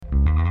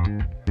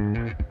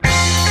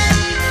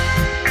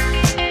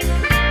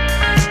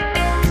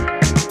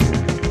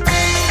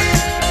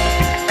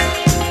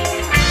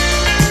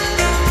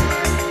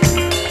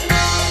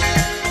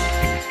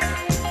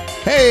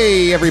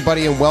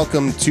everybody, and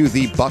welcome to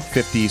the Buck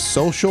 50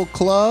 Social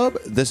Club.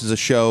 This is a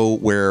show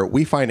where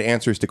we find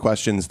answers to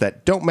questions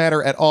that don't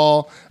matter at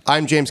all.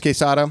 I'm James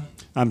Quesada.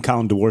 I'm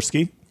Colin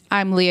Dworsky.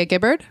 I'm Leah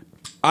Gibbard.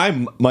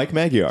 I'm Mike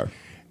Magyar.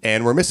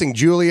 And we're missing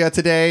Julia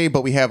today,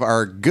 but we have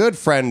our good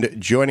friend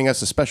joining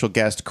us, a special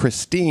guest,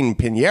 Christine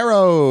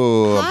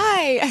Pinheiro.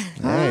 Hi.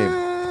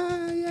 Hi.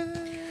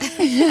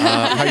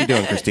 How you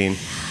doing, Christine?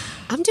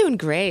 I'm doing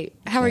great.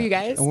 How are you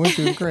guys? We're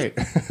doing great.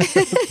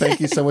 Thank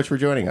you so much for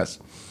joining us.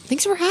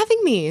 Thanks for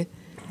having me.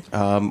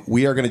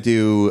 We are going to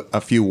do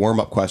a few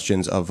warm-up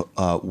questions of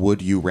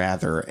Would You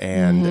Rather,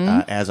 and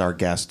as our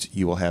guest,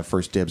 you will have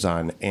first dibs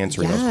on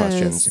answering those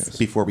questions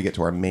before we get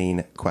to our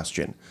main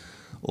question.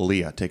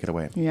 Leah, take it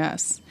away.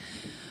 Yes.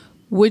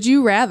 Would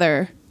you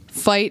rather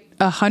fight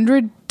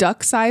 100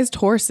 duck-sized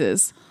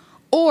horses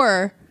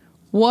or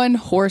one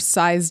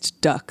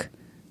horse-sized duck?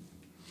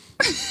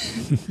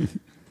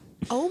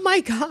 Oh my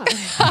God.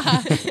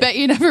 Bet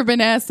you never been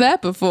asked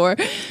that before.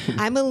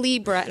 I'm a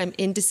Libra and I'm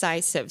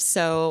indecisive,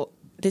 so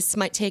this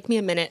might take me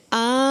a minute.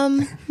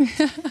 I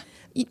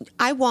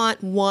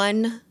want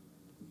one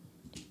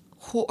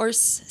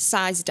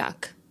horse-sized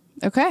duck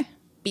Okay.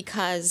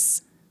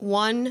 because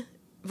one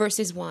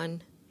versus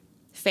one,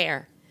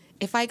 fair.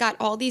 If I got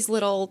all these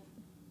little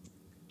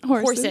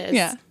horses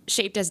Yeah.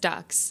 shaped as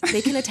ducks,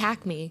 they can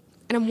attack me,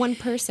 and I'm one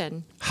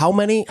person. How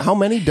many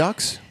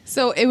ducks?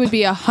 So it would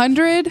be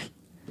 100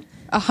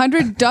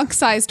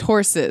 duck-sized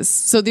horses.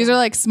 So these are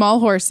like small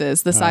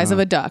horses, the size of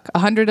a duck.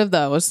 100 of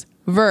those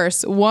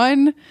versus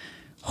one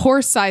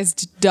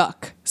horse-sized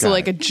duck. So Got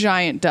like it. a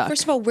giant duck.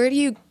 First of all, where do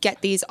you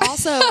get these?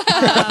 Also,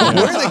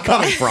 Where are they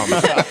coming from?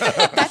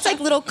 that's like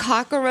little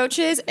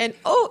cockroaches, and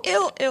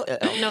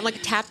no,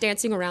 like tap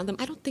dancing around them.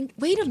 I don't think.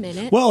 Wait a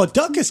minute. Well, a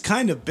duck is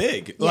kind of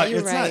big. Yeah, you're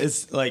it's right. not.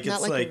 It's like Not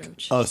it's like a like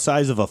roach. a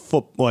size of a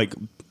foot, like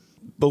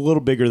a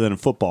little bigger than a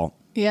football.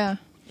 Yeah.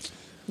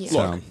 Yeah.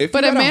 Look, if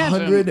But you had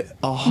imagine-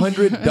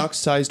 100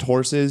 duck-sized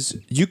horses,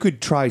 you could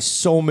try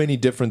so many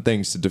different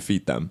things to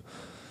defeat them.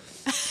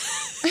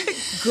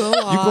 Go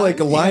on. You could like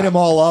line them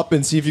all up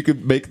and see if you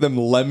could make them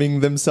lemming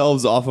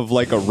themselves off of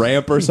like a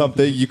ramp or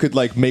something. You could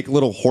like make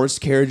little horse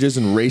carriages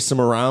and race them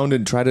around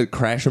and try to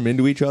crash them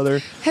into each other.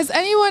 Has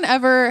anyone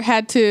ever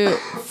had to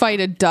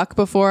fight a duck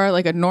before,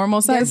 like a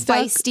normal They're sized duck?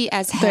 feisty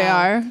as hell. They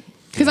are.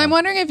 Because I'm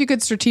wondering if you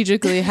could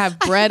strategically have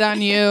bread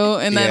on you,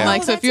 and then Yeah.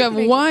 like, Oh, so if that's you a have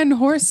good one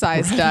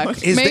horse-sized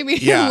duck, Is the- maybe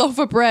yeah. a loaf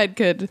of bread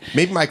could.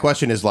 Maybe my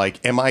question is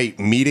like, am I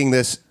meeting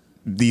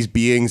these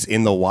beings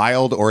in the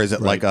wild, or is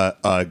it like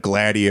a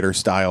gladiator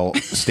style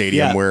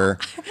stadium Yeah. where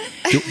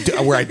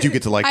I do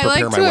get to like I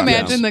prepare like my to weapons?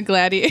 imagine the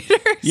gladiator.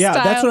 Yeah,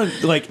 style. that's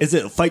what. Like, is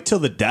it fight till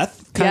the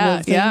death kind Yeah,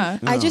 of thing? yeah.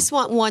 I just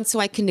want one so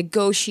I can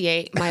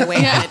negotiate my way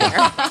out of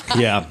there.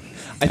 Yeah.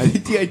 I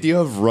think the idea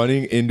of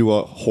running into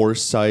a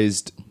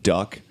horse-sized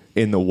duck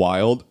in the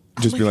wild,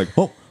 just be like,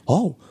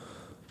 oh,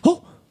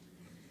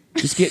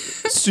 just get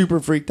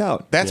super freaked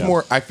out. That's Yeah.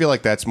 more. I feel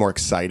like that's more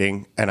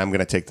exciting, and I'm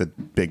gonna take the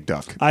big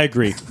duck. I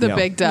agree. The Yeah.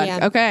 big duck.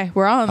 Yeah. Okay,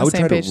 we're all on I the would same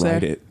try page to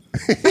ride there. it.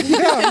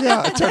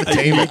 Yeah, I try to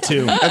tame Me it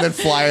too. and then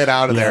fly it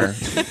out of there.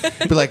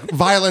 Be like,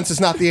 violence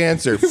is not the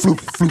answer. Floop,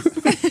 floop.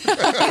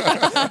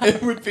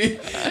 It would be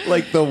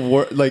like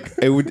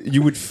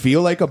you would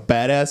feel like a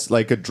badass,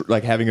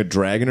 like having a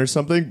dragon or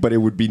something, but it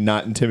would be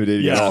not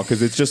intimidating at Yeah. all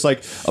because it's just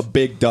like a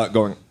big duck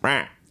going.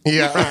 "Rah."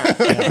 Yeah.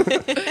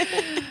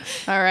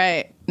 All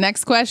right.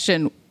 Next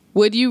question.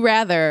 Would you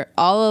rather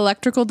all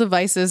electrical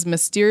devices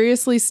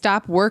mysteriously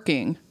stop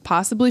working,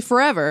 possibly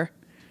forever,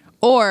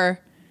 or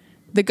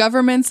the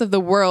governments of the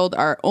world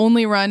are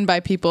only run by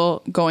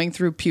people going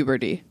through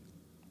puberty?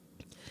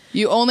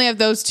 You only have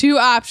those two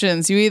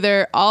options. You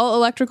either all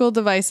electrical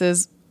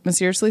devices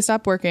mysteriously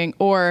stop working,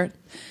 or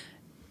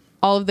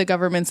all of the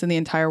governments in the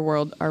entire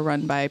world are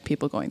run by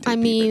people going through I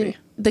puberty.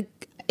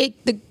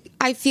 mean,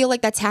 I feel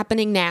like that's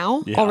happening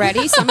now Yeah.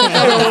 already. So I'm going to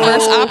go with the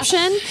first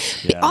option.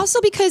 Yeah. Also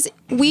because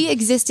we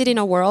existed in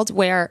a world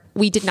where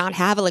we did not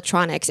have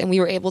electronics and we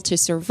were able to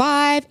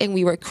survive and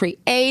we were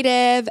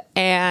creative.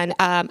 And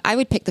I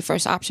would pick the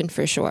first option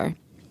for sure.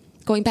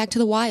 Going back to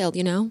the wild,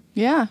 you know?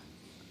 Yeah,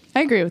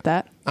 I agree with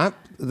that.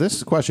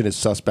 This question is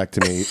suspect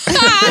to me.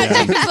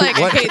 Like,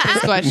 I hate this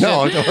question.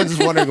 No, I'm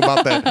just wondering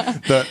about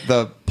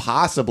the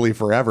possibly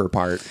forever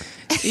part.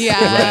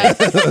 Yeah.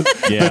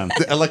 Yeah.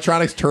 The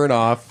electronics turn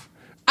off.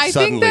 I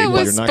Suddenly, think that but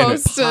was you're not gonna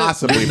supposed to.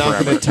 Possibly Not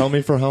forever. going to tell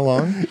me for how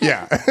long?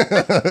 Yeah.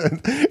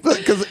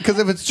 Because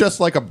if it's just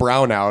like a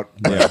brownout,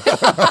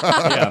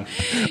 Yeah.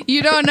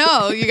 You don't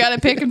know. You got to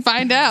pick and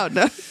find out.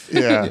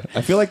 yeah.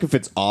 I feel like if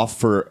it's off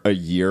for a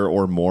year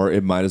or more,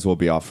 it might as well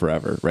be off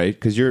forever, right?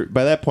 Because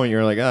by that point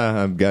you're like,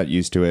 I've got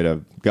used to it.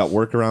 I've got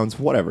workarounds,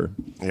 whatever.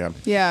 Yeah.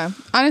 Yeah.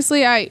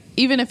 Honestly,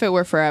 even if it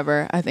were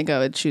forever, I think I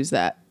would choose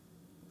that.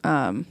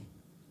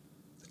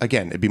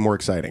 Again, it'd be more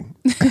exciting,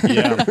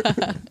 Yeah.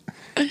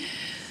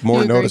 more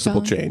You agree,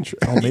 noticeable Colin? change.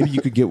 Oh, maybe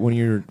you could get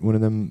one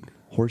of them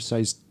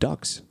horse-sized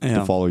ducks Yeah.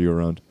 to follow you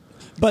around.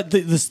 But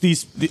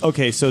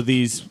so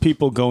these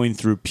people going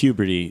through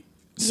puberty.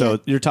 So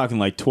you're talking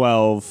like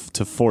 12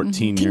 to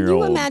 14 Can year you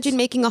olds. imagine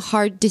making a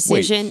hard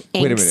decision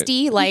wait a minute.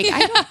 angsty? Like,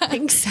 I don't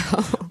think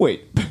so.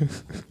 Wait,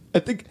 I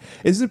think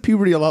isn't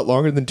puberty a lot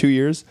longer than 2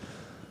 years?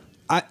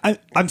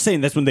 I'm saying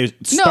that's when they're No,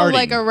 starting.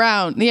 like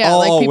around. Yeah, Oh,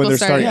 like people when they're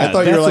starting. starting. I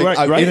thought you were that's like,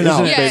 right, I'm in and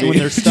Isn't out, it baby. when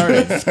they're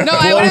starting. No,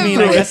 I Well, would I mean,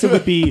 I have. guess it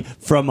would be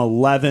from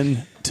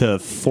 11 to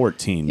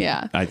 14.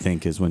 Yeah. I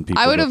think is when people.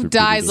 I would go have through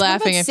died puberty.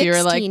 laughing if you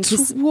were like 16,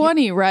 'cause-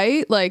 20,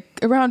 right? Like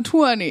around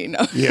 20. No.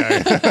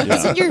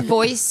 Doesn't your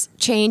voice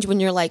change when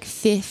you're like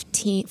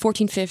 15,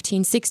 14,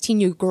 15, 16,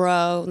 you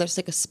grow? There's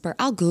like a spur.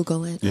 I'll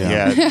Google it.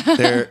 Yeah.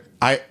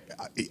 Yeah,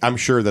 I'm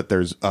sure that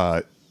there's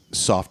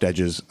soft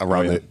edges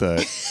around Oh, yeah.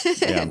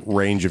 the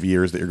range of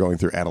years that you're going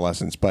through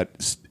adolescence. But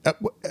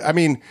I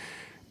mean,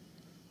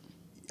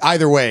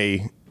 either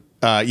way,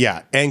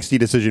 angsty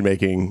decision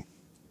making.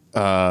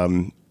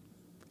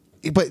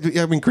 But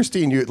I mean,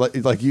 Christine, you like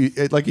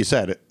you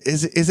said,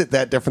 is it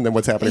that different than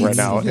what's happening right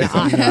now?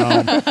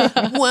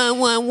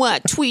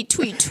 What? Tweet,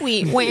 tweet,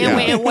 tweet. Wham, Yeah.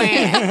 wham,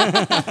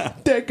 wham.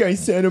 That guy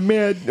said a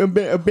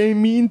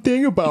mean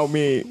thing about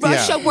me.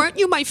 Russia, weren't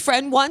you my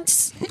friend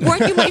once?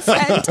 Weren't you my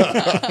friend?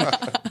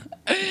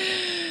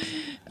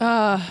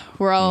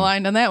 We're all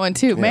aligned on that one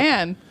too.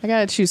 Man, I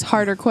got to choose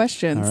harder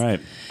questions. All right.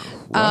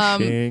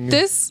 Crushing.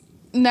 This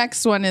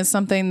next one is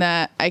something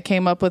that I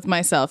came up with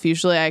myself.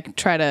 Usually I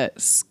try to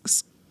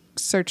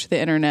search the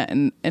internet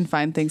and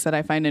find things that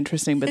I find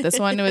interesting. But this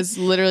one was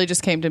literally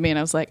just came to me and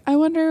I was like, I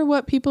wonder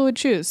what people would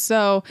choose.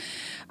 So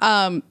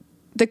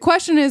the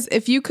question is,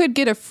 if you could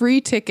get a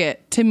free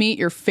ticket to meet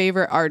your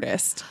favorite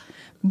artist,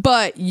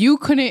 but you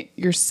couldn't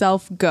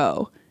yourself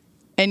go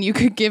and you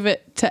could give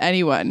it to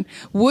anyone,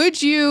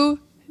 would you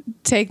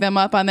take them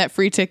up on that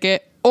free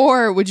ticket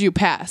or would you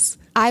pass?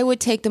 I would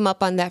take them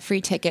up on that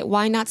free ticket.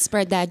 Why not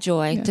spread that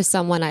joy to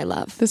someone I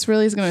love? This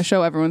really is going to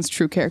show everyone's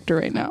true character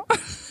right now.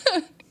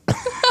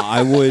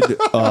 I would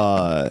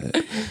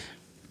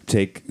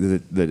take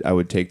I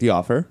would take the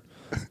offer,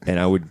 and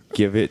I would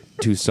give it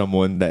to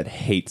someone that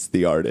hates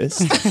the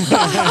artist.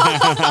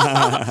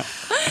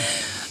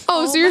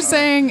 Oh, so you're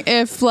saying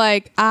if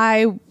like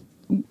I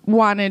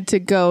wanted to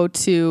go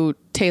to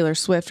Taylor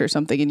Swift or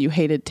something and you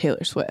hated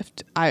Taylor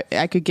Swift,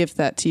 I could give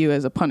that to you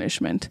as a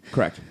punishment.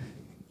 Correct.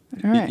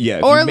 All right. Yeah.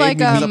 If Or you made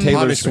like me meet Taylor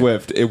punishment.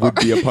 Swift, it would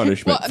be a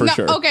punishment well, for no,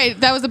 sure. okay,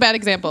 that was a bad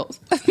example.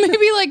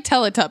 Maybe like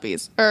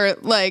Teletubbies or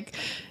like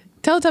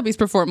Teletubbies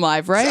perform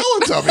live, right?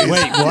 Teletubbies.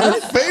 Wait, what? Your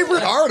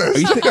favorite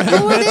artist?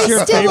 Oh, are they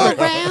your still favorite-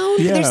 around?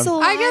 Yeah. They're still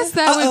alive? I guess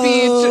that would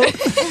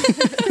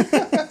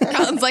be.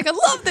 Colin's like, I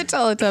love the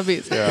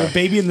Teletubbies.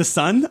 Baby in the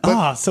Sun?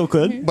 So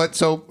good. But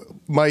so,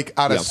 Mike,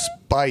 out of Yep.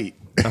 spite,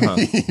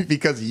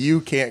 because you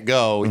can't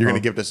go, you're going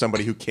to give it to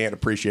somebody who can't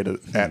appreciate it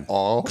at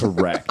all.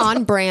 Correct.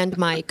 On brand,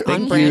 Mike.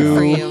 On brand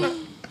for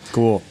you.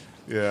 Cool.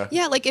 Yeah.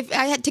 Yeah, like if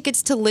I had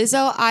tickets to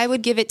Lizzo, I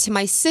would give it to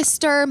my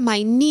sister,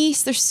 my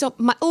niece. There's so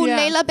Yeah.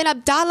 Layla bin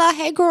Abdallah.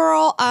 Hey,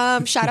 girl.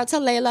 Shout out to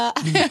Layla.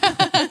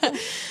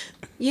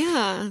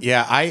 Yeah.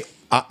 Yeah,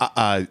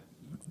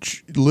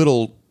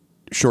 little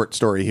short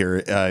story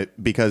here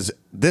because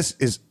this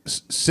is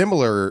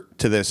similar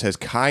to this has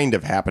kind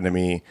of happened to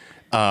me.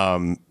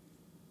 Not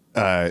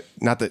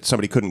that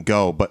somebody couldn't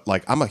go, but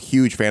like I'm a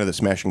huge fan of the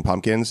Smashing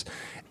Pumpkins,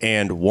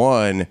 and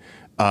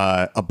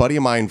a buddy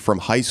of mine from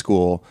high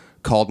school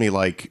called me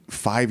like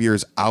 5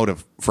 years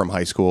from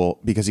high school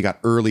because he got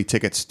early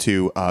tickets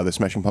to the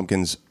Smashing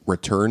Pumpkins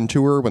return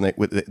tour when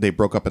they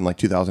broke up in like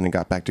 2000 and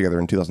got back together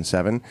in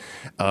 2007.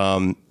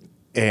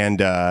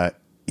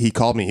 He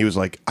called me. He was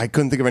like, I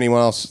couldn't think of anyone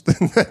else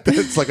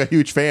that's like a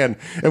huge fan,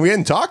 and we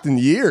hadn't talked in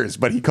years.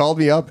 But he called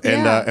me up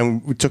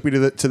and took me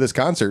to this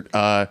concert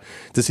to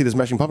see the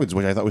Smashing Pumpkins,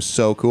 which I thought was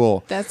so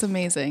cool. That's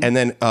amazing. And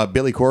then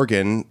Billy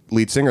Corgan,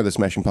 lead singer of the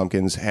Smashing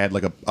Pumpkins, had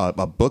like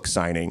a book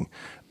signing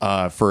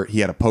he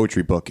had a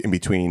poetry book in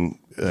between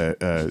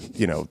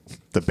the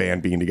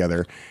band being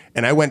together,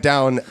 and I went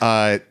down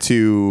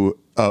to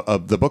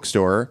the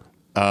bookstore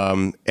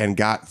and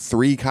got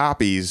 3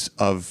 copies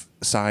of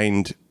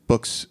signed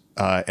books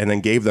and then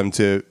gave them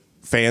to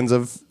fans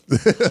of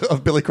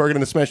Billy Corgan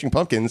and the Smashing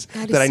Pumpkins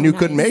That is that I so knew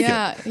couldn't nice. make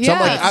Yeah, it. So I'm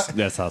like, yes.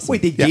 That's awesome.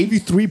 Wait, they gave you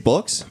 3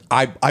 books?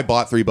 I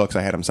bought 3 books.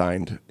 I had them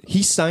signed.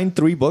 He signed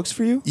 3 books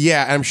for you?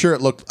 Yeah, I'm sure it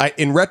looked.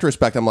 In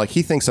retrospect, I'm like,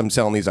 he thinks I'm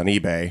selling these on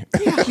eBay.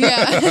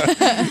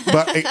 yeah.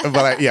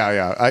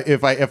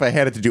 If I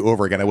had it to do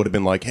over again, I would have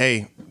been like,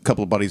 hey, a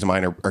couple of buddies of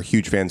mine are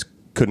huge fans.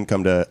 Couldn't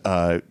come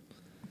to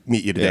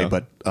meet you today, Yeah.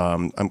 but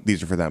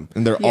these are for them.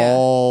 And they're Yeah.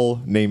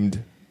 all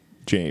named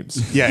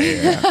James.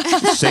 Yeah.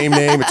 Same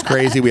name. It's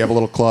crazy. We have a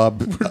little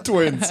club. We're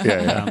twins.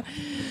 Yeah.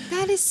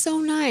 That is so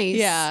nice.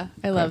 Yeah.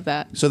 I love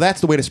that. So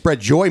that's the way to spread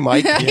joy,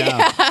 Mike.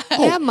 Yeah.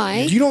 Yeah,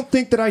 Mike. You don't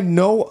think that I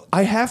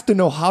have to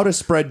know how to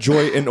spread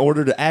joy in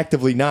order to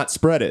actively not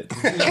spread it?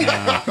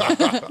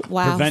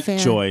 Wow. Prevent fair.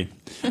 joy.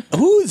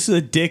 Who's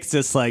the dick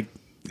that's like,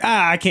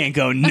 I can't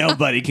go.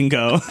 Nobody can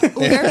go.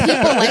 There are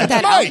people like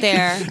that out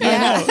there.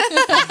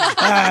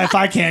 Yeah. If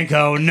I can't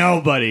go,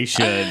 nobody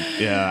should.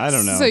 Yeah, I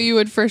don't know. So you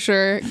would for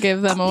sure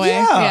give them away.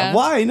 Yeah,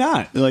 why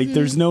not? Like,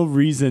 there's no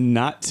reason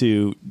not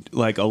to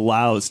like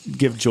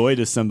give joy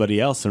to somebody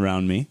else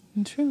around me.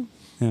 True.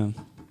 Yeah.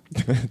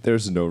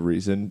 There's no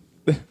reason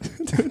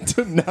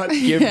to not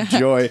give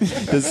joy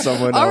to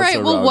someone else. All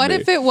right. Well, around what me.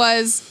 if it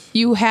was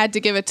you had to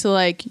give it to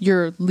like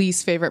your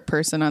least favorite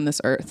person on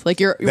this earth, like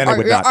your Then I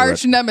would not do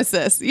arch it.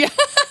 nemesis? Yeah.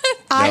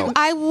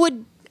 I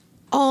would.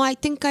 Oh, I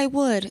think I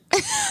would.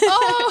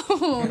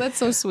 Oh, that's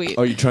so sweet.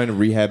 Are you trying to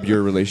rehab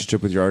your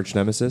relationship with your arch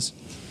nemesis?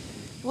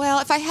 Well,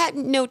 if I had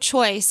no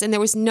choice and there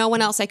was no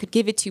one else I could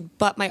give it to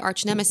but my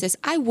arch nemesis,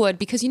 I would,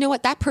 because you know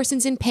what? That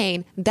person's in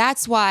pain.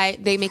 That's why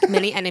they make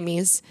many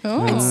enemies.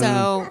 And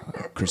so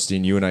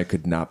Christine, you and I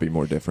could not be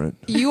more different.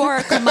 you are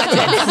a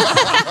curmudgeon.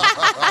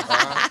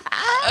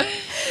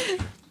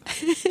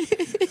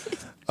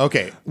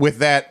 Okay, with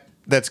that,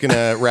 that's going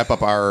to wrap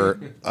up our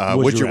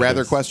Would You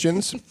Rather Rathers.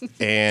 questions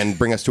and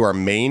bring us to our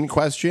main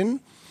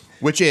question,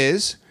 which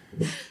is,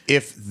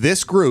 if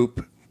this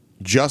group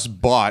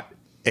just bought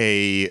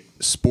a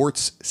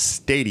sports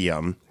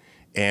stadium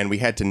and we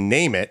had to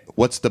name it,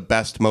 what's the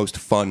best, most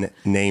fun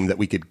name that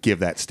we could give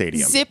that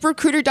stadium?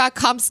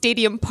 ZipRecruiter.com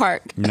Stadium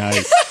Park.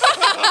 Nice.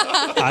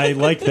 I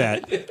like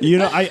that. You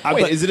know, Wait,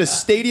 but is it a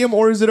stadium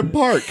or is it a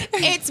park?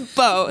 It's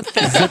both.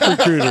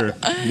 ZipRecruiter.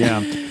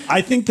 Yeah.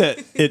 I think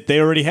that they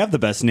already have the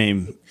best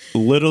name,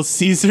 Little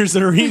Caesars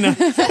Arena.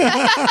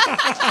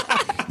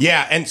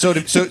 Yeah, and so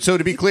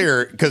to be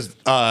clear, because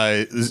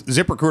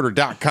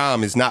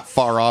ZipRecruiter.com is not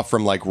far off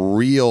from like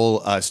real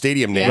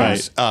stadium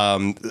names.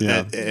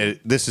 Right.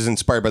 This is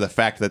inspired by the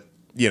fact that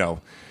there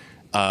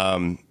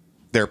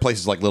are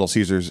places like Little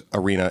Caesars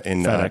Arena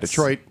in FedEx.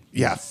 Detroit.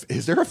 Yeah,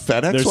 is there a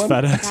FedEx There's one?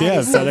 FedEx. Yeah,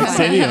 FedEx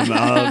Stadium.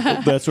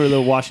 That's where the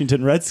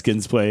Washington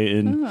Redskins play.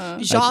 In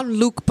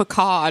Jean-Luc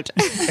Picard.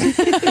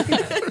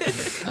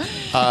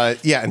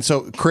 Yeah, and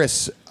so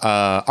Chris,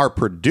 our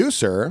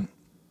producer,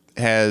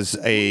 has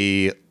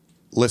a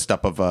list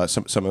up of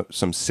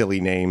some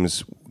silly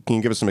names. Can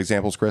you give us some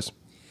examples, Chris?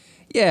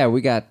 Yeah, we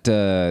got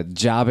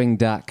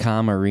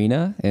jobbing.com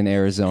Arena in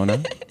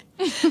Arizona.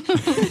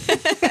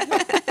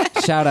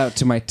 Shout out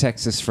to my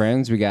Texas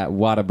friends. We got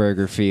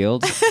Whataburger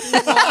Field,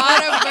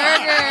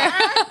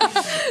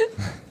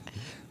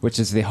 which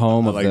is the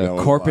home of like that the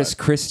one a Corpus lot.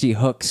 Christi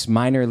Hooks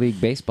minor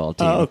league baseball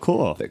team. oh,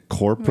 cool. The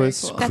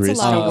Corpus Very cool. That's a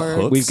Christi lot of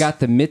words. Hooks? We've got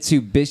the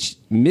Mitsubishi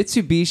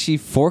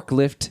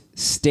Forklift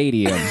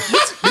Stadium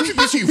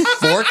Mitsubishi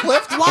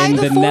forklift? Why in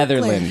the the forklift?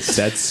 Netherlands.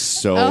 That's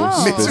so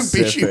Mitsubishi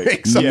specific.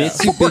 makes up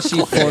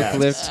Mitsubishi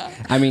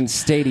Forklift. I mean,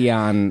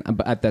 Stadion,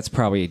 but that's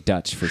probably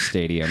Dutch for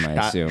stadium, I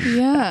assume.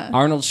 Yeah.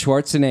 Arnold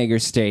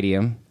Schwarzenegger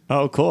Stadium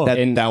Oh, cool. That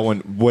In- one.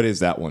 What is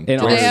that one?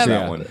 in What is have- Austria.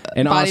 that one?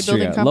 In bodybuilding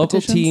Austria, local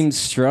competitions? team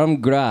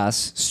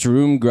Stromgras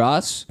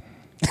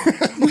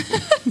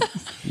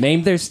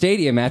named their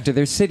stadium after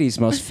their city's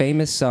most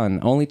famous son,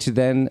 only to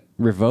then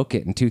revoke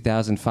it in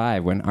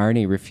 2005 when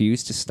Arnie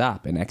refused to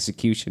stop an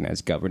execution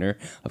as governor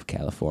of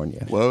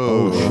California.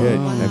 Whoa. Shit,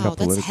 Wow, that got that's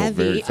political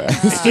very heavy.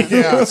 fast.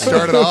 Yeah, it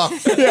started off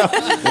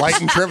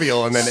light and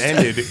trivial and then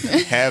ended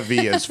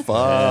heavy as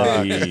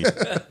fuck.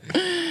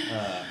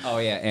 Oh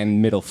yeah,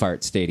 and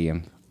Middelfart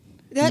Stadium.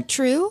 That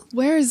true?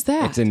 Where is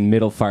that? It's in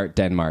Middelfart,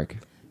 Denmark.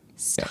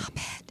 Stop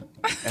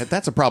it.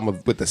 That's a problem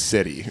with the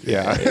city.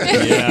 Yeah.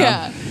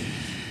 yeah.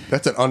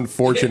 That's an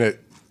unfortunate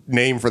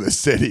name for the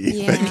city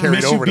Yeah. that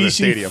carried over to the Mitsubishi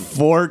stadium.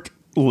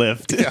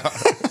 Forklift.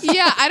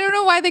 Yeah, I don't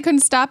know why they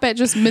couldn't stop at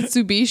just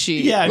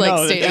Mitsubishi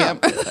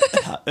stadium.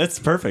 That's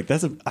perfect.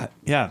 That's a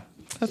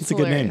That's a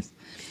good name. hilarious.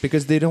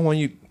 Because they don't want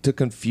you to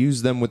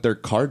confuse them with their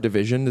car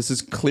division. This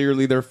is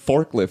clearly their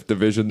forklift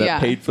division that Yeah.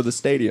 paid for the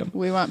stadium.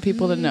 We want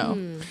people to know.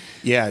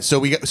 Yeah, so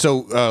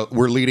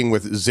we're leading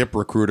with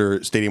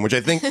ZipRecruiter Stadium, which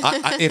I think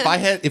if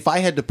I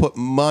had to put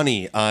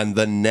money on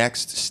the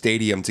next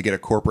stadium to get a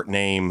corporate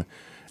name,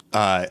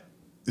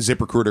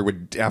 ZipRecruiter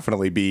would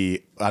definitely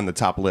be on the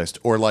top list.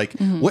 Or like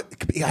what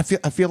I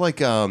feel like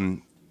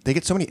they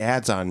get so many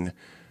ads on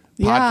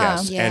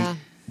podcasts, Yeah. and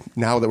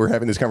now that we're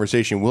having this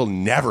conversation, we'll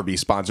never be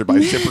sponsored by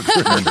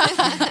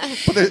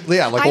ZipRecruiter. But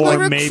yeah, like I'm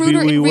Or a maybe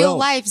recruiter we in real will.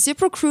 life.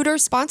 ZipRecruiter,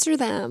 sponsor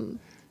them.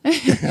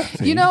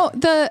 You know,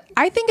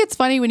 I think it's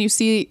funny when you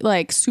see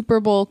like Super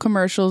Bowl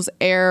commercials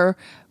air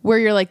where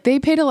you're like, they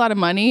paid a lot of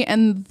money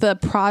and the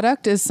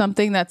product is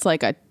something that's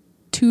like a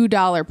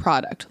 $2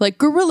 product, like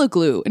Gorilla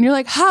Glue. And you're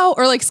like, how?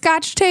 Or like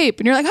Scotch tape.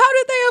 And you're like, how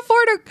did they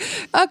afford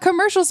a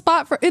commercial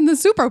spot in the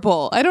Super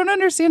Bowl? I don't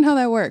understand how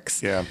that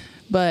works. yeah,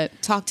 But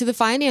Talk to the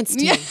finance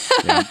team.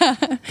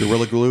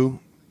 Gorilla Glue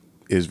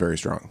is very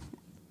strong.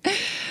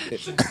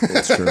 It's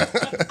true.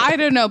 I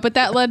don't know. But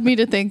that led me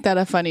to think that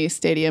a funny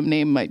stadium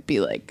name might be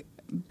like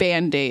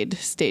Band-Aid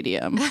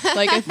Stadium.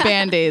 Like if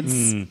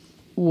Band-Aids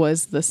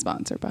was the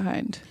sponsor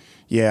behind.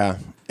 Yeah,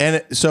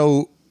 and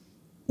so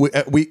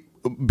we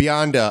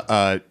beyond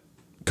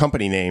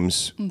company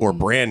names or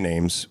brand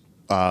names,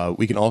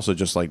 we can also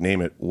just like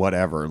name it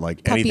whatever,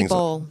 like Puppy anything's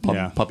Bowl.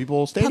 Puppy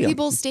Bowl Stadium. Puppy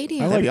Bowl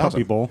Stadium. I like That'd be Puppy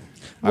awesome. Bowl.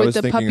 I Would was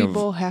the thinking Puppy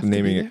Bowl have of to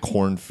naming be it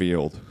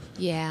Cornfield.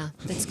 Yeah,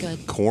 that's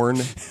good. Corn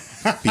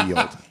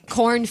field.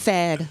 Corn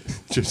fed.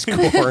 Just corn.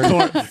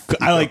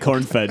 I like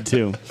corn-fed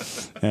too.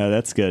 Yeah,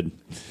 that's good.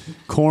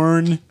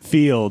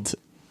 Cornfield.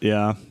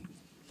 Yeah.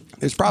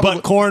 There's probably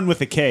But corn with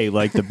a K,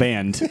 like the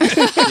band.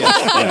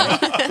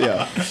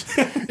 Yeah.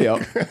 Yeah.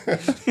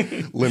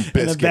 Limp the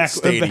Bizkit back-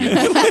 Stadium.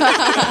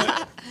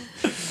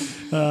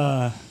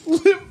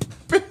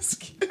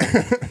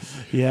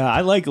 Yeah,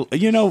 I like.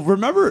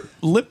 Remember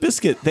Limp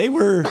Bizkit? They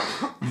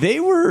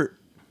were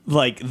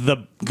like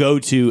the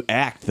go-to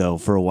act though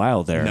for a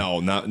while there.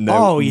 No.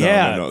 Oh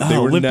yeah, no. They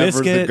Oh, were Limp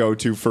never the Bizkit.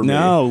 go-to for me.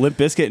 No, Limp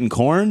Bizkit and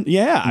Corn.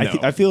 Yeah, No.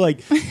 I feel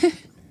like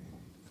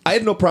I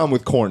had no problem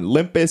with Corn.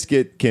 Limp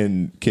Bizkit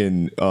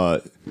can.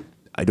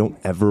 I don't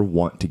ever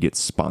want to get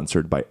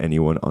sponsored by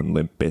anyone on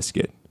Limp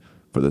Bizkit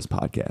for this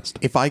podcast.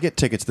 If I get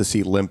tickets to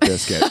see Limp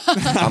Bizkit,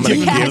 I'm going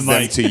to Yes. give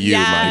them to you,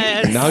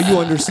 Mike. Now you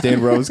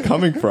understand where I was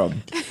coming from.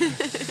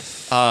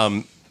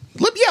 Limp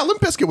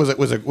Bizkit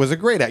was a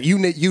great act.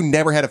 You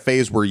never had a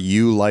phase where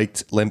you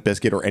liked Limp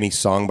Bizkit or any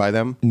song by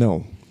them?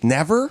 No.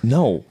 Never?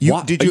 No. You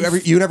Why- did you are ever?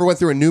 You never went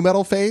through a new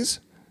metal phase?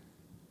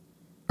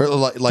 Or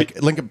like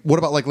Linkin? What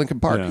about like Linkin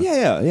Park?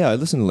 Yeah. Yeah. I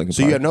listened to Linkin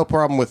So Park. you had no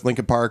problem with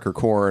Linkin Park or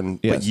Korn,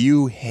 but Yes.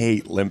 you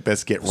hate Limp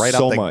Bizkit right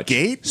so out the much.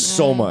 gate.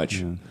 So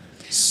much.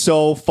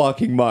 So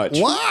fucking much.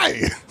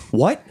 Why?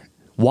 What?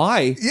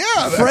 Why?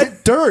 Yeah. Fred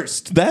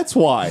Durst. That's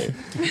why.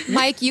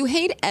 Mike, you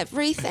hate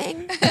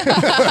everything.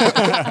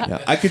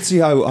 Yeah, I could see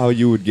how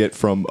you would get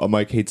from a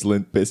Mike hates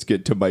Limp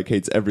Bizkit to Mike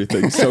hates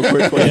everything so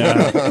quickly.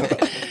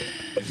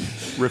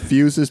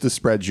 Refuses to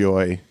spread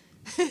joy.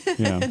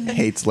 yeah.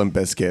 Hates Limp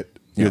Bizkit.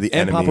 You're the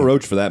and enemy. Papa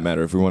Roach for that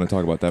matter, if we want to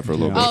talk about that for a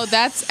little bit. Oh,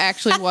 that's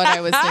actually what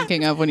I was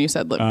thinking of when you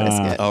said Limp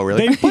Bizkit. Oh,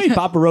 really? They played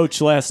Papa Roach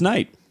last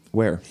night.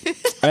 Where?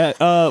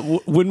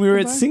 When we were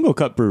at Single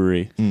Cup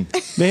Brewery,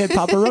 they had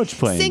Papa Roach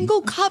playing.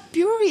 Single Cup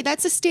Brewery.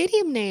 That's a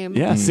stadium name.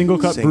 Yeah, Single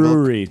Cup Single-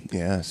 Brewery.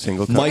 Yeah,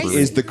 single. cup Mike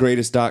brewery. is the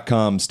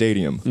greatest.com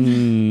stadium.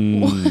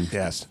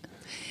 Yes.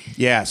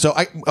 Yeah. So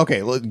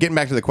getting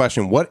back to the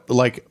question, what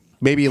like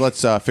maybe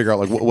let's figure out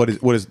like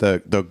what is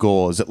the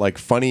goal? Is it like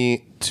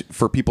funny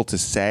for people to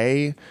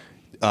say,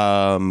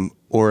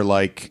 or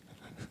like?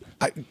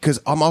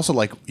 Because I'm also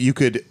like you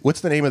could.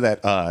 What's the name of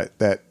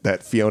that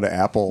Fiona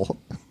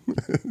Apple?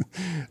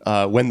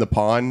 When the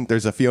Pawn.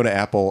 There's a Fiona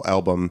Apple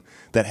album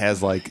that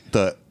has like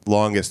the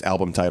longest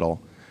album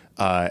title,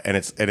 and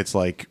it's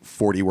like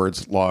 40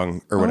 words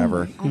long or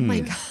whatever. Oh my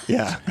God.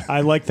 Yeah.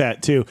 I like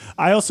that too.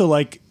 I also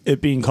like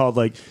it being called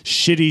like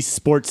Shitty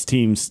Sports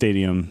Team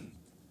Stadium.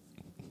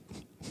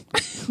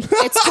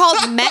 It's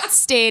called Met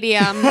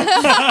Stadium.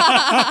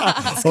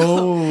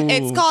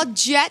 It's called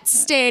Jet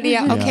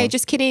Stadium. Okay,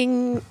 just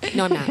kidding.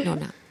 No, I'm not. No, I'm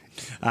not.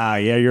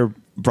 Yeah, you're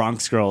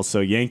Bronx girl, so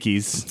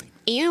Yankees.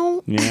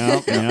 Ew.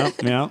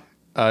 Yeah.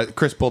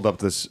 Chris pulled up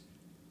this.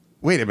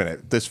 Wait a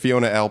minute. This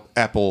Fiona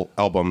Apple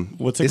album.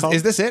 What's it called?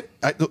 Is this it?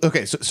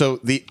 Okay. So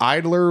the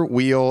idler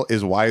wheel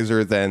is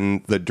wiser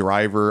than the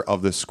driver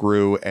of the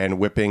screw, and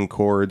whipping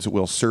cords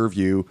will serve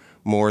you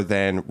more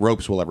than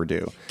ropes will ever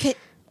do. Can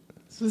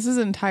So this is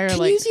entire you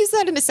like use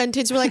that in a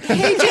sentence? We're like,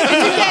 hey, did you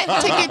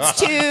get tickets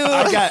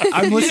to?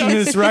 I'm listening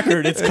to this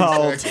record. It's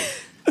called.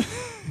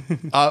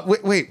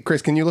 Wait,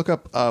 Chris, can you look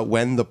up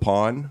When the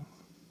Pawn?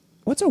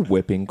 What's a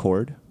whipping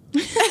cord?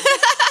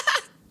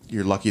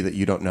 You're lucky that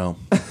you don't know.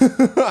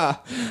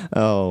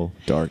 Oh,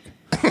 dark.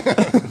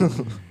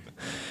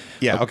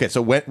 Yeah. Okay.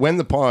 So when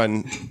the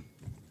Pawn,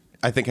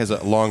 I think has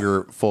a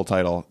longer full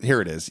title.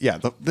 Here it is. Yeah.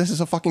 This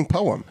is a fucking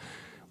poem.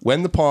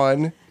 When the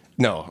Pawn.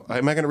 No,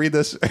 am I going to read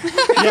this?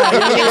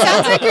 It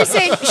sounds like you're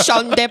saying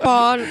Sean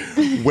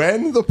Depon.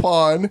 When the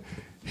pawn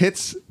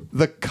hits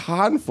the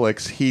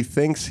conflicts, he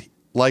thinks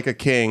like a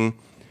king.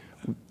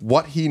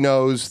 What he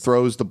knows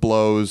throws the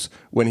blows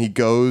when he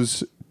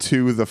goes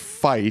to the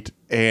fight,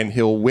 and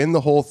he'll win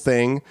the whole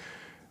thing.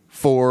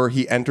 For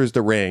he enters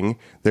the ring.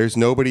 There's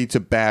nobody to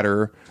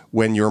batter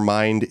when your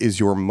mind is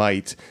your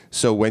might.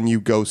 So when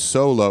you go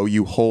solo,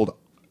 you hold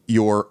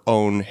your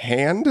own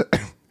hand.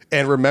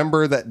 And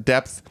remember that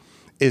depth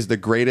is the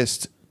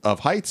greatest of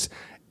heights.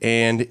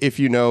 And if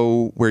you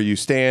know where you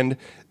stand,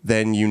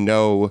 then you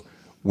know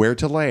where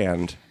to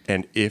land.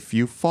 And if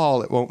you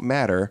fall, it won't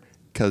matter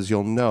because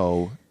you'll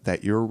know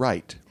that you're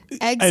right.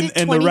 Exit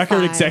And the record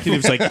 25.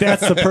 executive's like,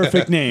 that's the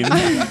perfect name.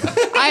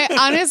 I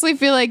honestly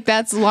feel like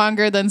that's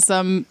longer than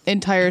some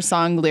entire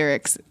song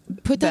lyrics.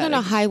 Put that on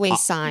a highway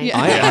sign.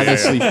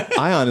 yeah.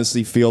 I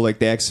honestly feel like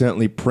they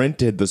accidentally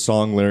printed the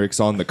song lyrics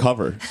on the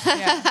cover.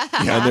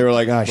 And they were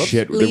like, ah,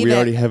 shit, Leave we it.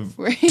 already have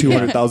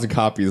 200,000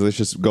 copies. Let's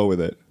just go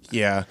with it.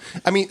 Yeah.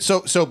 I mean,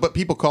 but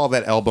people call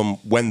that album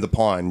When the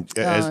Pawn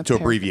as to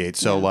abbreviate.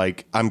 So,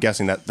 like, I'm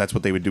guessing that's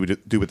what they would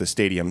do with the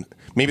stadium.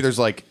 Maybe there's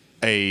like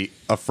a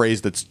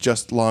phrase that's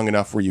just long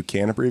enough where you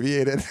can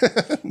abbreviate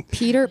it.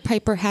 Peter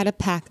Piper had a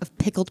pack of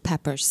pickled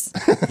peppers.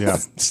 Yeah.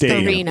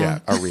 Stadium.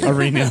 Arena. Yeah, arena.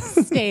 Arena.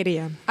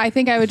 Stadium. I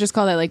think I would just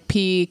call that like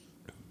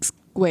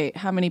Wait,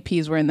 how many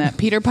P's were in that?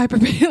 Peter Piper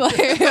P, like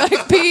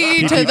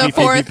P to the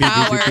fourth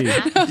power.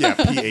 Yeah,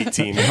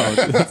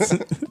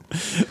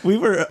 P18. We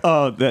were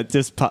that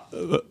just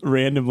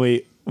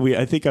randomly. We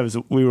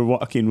were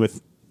walking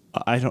with.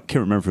 Can't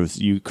remember if it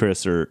was you,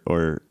 Chris,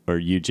 or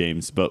you,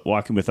 James, but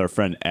walking with our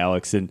friend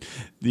Alex, and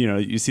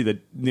you see the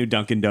new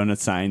Dunkin'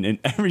 Donuts sign, and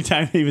every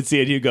time he would see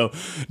it, he'd go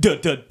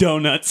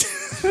donuts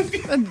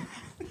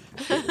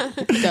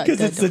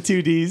because it's the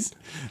 2 Ds.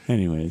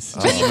 Anyways,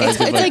 It's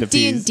like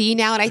D&D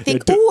now, and I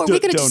think, are we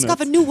going to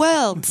discover new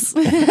worlds?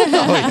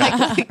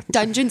 Like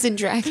Dungeons and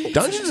Dragons.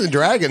 Dungeons and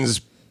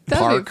Dragons That'd be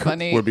Park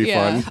funny. would be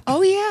Yeah. fun.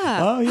 Oh yeah.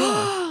 oh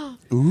yeah.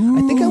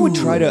 I think I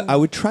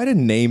would try to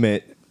name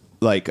it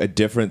like a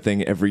different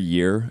thing every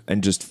year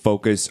and just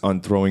focus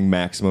on throwing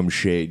maximum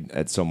shade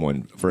at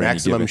someone for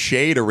Maximum any given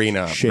Shade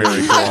Arena. Shade.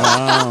 Very cool.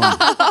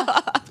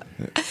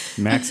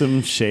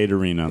 Maximum Shade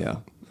Arena. Yeah.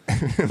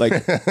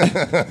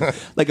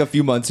 Like a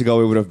few months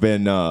ago, it would have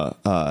been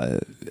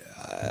the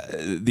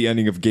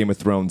ending of Game of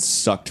Thrones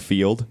sucked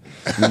field.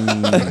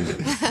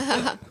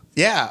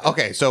 Yeah.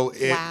 Okay. So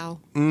Wow.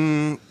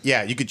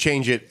 yeah, you could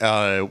change it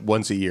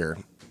once a year.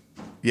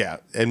 Yeah,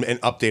 and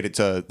update it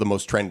to the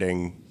most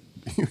trending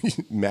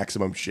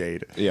Maximum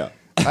Shade. Yeah.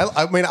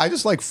 I mean, I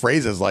just like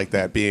phrases like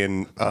that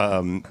being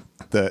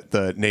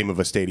the name of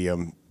a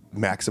stadium.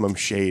 Maximum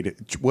Shade.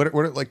 What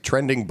are like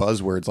trending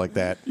buzzwords like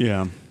that?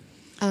 Yeah.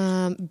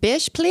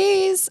 Bish,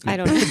 please. I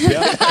don't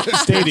know.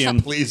 Stadium.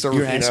 Please, You're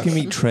Arena. asking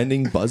me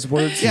trending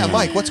buzzwords? Yeah,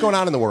 Mike, what's going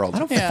on in the world? I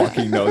don't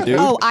fucking know, dude.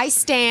 Oh, I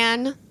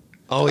stan.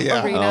 Oh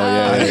yeah. Arena.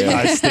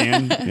 I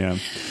stand. Yeah.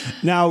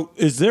 Now,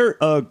 is there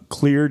a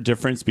clear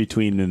difference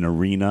between an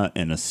arena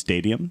and a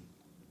stadium?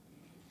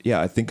 Yeah,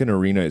 I think an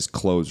arena is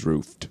closed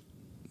roofed.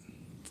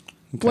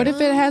 What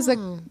if it has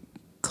a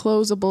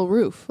closable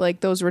roof, like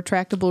those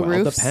retractable Well, it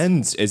roofs?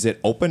 depends. Is it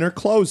open or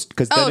closed?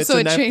 Because then Oh, it's so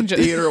an it changes.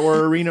 amphitheater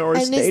or arena or a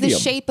And stadium. is the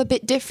shape a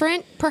bit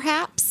different,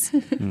 perhaps?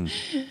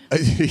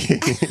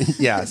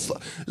 Yes.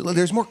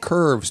 There's more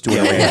curves to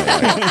an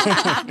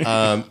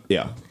arena.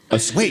 Yeah.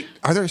 Wait,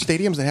 are there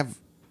stadiums that have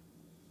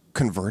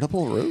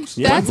convertible roofs?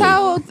 Yeah. That's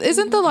how.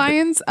 Isn't the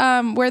Lions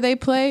where they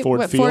play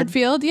Ford Field? Ford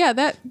Field? Yeah,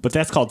 that. But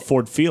that's called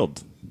Ford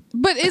Field.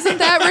 But isn't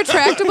that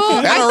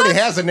retractable? That already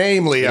has a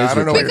name, Leah. I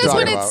don't know what you're Because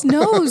when talking it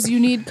about. snows, you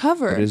need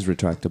cover. It is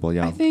retractable,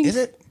 yeah. I think. Is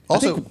it?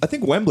 Also, I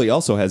think Wembley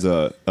also has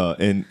a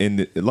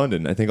in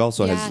London. I think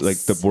also has like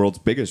Yes. the world's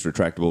biggest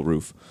retractable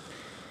roof.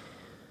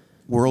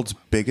 world's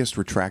biggest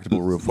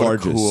retractable roof. What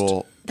Largest. a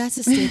cool. That's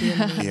a stadium.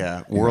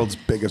 Yeah, world's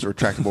biggest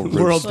retractable roof.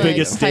 World's Like,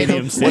 biggest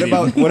stadium.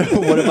 title.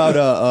 What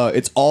about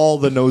it's all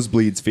the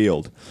nosebleeds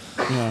field?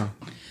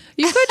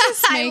 You could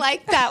just I make.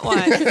 like that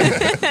one.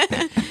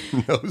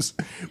 Nose.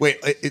 Wait,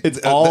 It's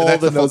all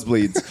that's the full-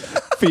 nosebleeds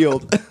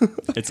field.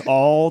 It's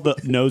all the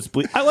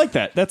nosebleed. I like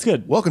that. That's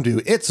good. Welcome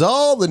to It's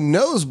All the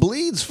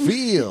Nosebleeds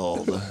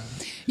Field.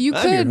 You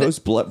I'm your could.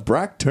 host,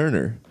 Brack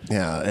Turner.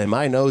 Yeah, and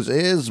my nose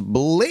is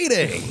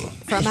bleeding.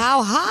 From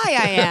how high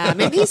I am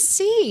in these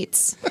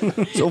seats.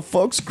 So,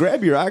 folks,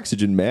 grab your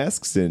oxygen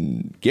masks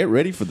and get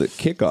ready for the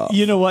kickoff.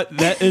 You know what?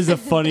 That is a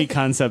funny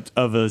concept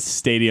of a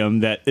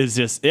stadium that is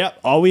just,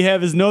 all we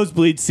have is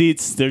nosebleed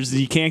seats.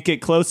 You can't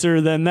get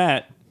closer than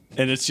that.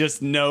 And it's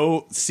just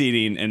no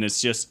seating, and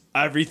it's just,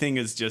 everything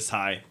is just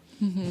high.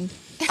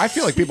 I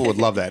feel like people would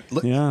love that.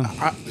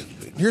 Yeah.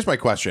 Here's my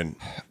question.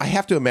 I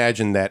have to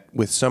imagine that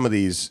with some of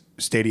these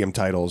stadium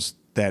titles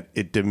that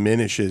it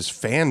diminishes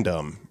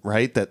fandom,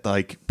 right? That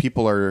like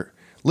people are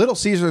Little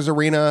Caesars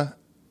Arena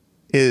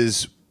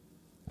is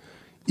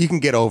you can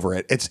get over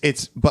it.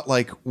 It's but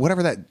like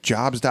whatever that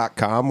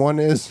jobs.com one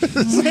is. Do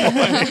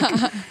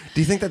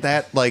you think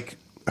that like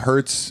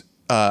hurts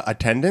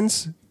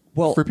attendance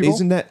Well, for people?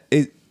 isn't that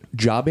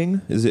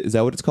jobbing? Is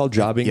that what it's called?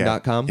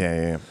 Jobbing.com?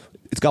 Yeah.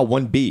 It's got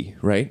one B,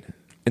 right?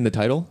 In the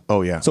title?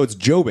 Oh, yeah. So it's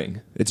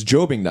jobbing. It's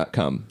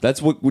jobbing.com.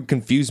 That's what would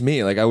confuse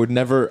me. Like I would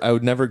never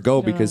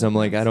go because I'm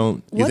like, I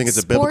don't. You think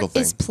it's a biblical sport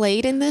thing? is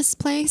played in this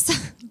place?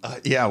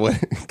 Yeah, what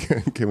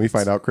can we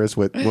find out, Chris?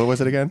 What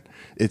was it again?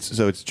 It's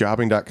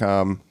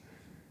jobbing.com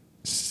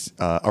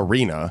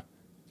arena.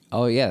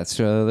 Oh yeah, it's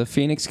the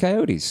Phoenix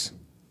Coyotes.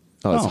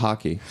 Oh, it's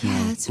hockey.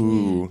 Yeah, that's weird.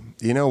 Ooh,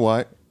 you know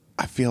what?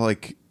 I feel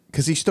like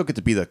because you still get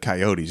to be the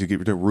Coyotes, you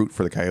get to root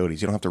for the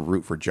Coyotes. You don't have to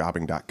root for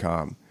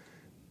jobbing.com.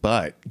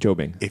 But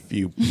Jobbing. if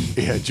you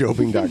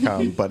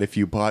jobbing.com, but if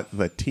you bought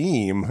the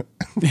team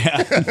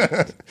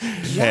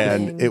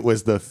and it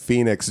was the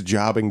Phoenix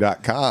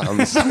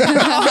jobbing.coms.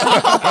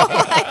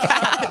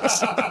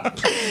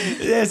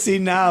 Yeah, see,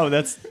 now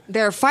that's,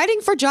 They're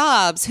fighting for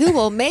jobs. Who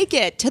will make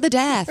it to the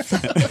death?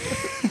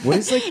 What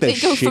is like the They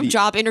go from shitty?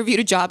 job interview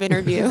to job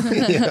interview.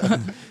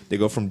 They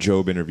go from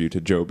Job interview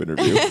to Job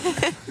interview.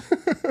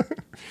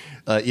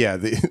 Yeah,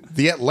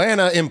 the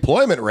Atlanta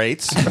employment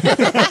rates.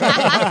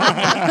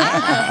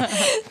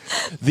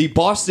 The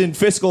Boston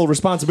Fiscal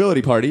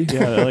Responsibility Party.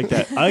 yeah, I like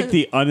that. I like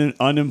the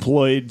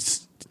unemployed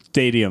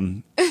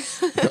stadium.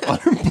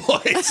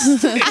 Unemployed.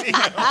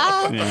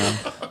 Yeah.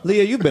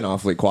 Leah, you've been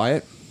awfully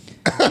quiet.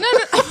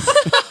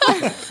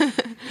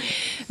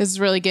 This is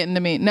really getting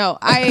to me. No,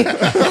 I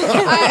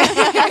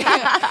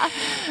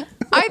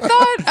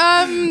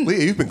thought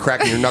Leah, you've been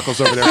cracking your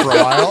knuckles over there for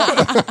a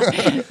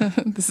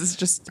while. this is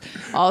just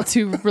all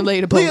too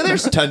relatable. Leah,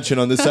 there's tension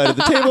on this side of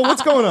the table.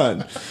 What's going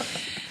on?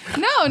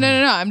 No.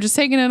 I'm just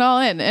taking it all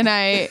in, and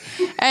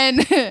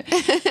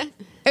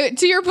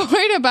to your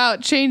point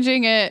about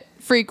changing it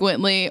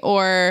frequently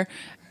or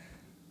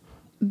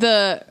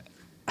I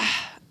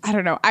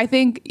don't know. I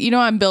think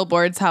on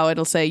billboards how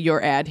it'll say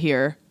your ad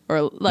here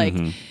or like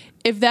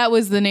if that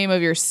was the name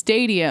of your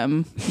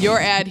stadium, your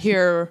ad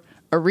here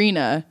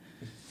arena.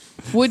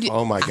 Would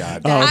Oh my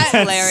God. That's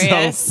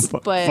hilarious. So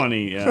but-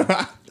 funny.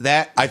 Yeah.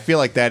 That I feel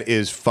like that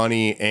is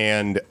funny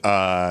and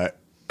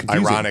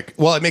ironic.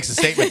 Well, it makes a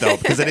statement though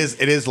because it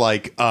is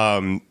like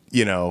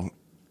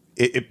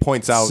it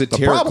points out the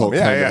Satirical. problem.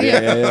 Yeah.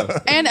 Yeah.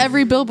 And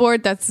every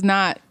billboard that's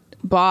not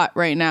bought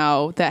right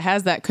now that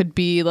has that could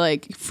be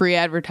like free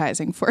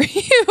advertising for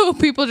you.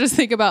 People just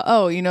think about,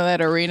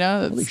 that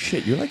arena. Holy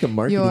shit, you're like a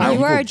marketing. You are.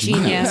 You are a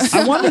genius.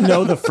 I want to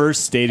know the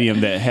first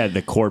stadium that had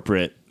the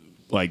corporate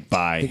I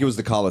buy. think it was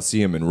the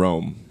Colosseum in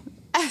Rome.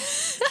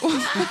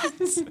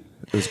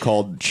 It was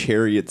called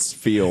Chariots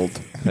Field,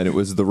 and it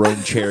was the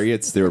Rome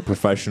Chariots. They were a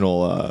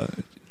professional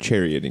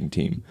charioting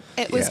team.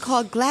 It was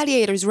called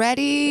Gladiators.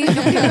 Ready?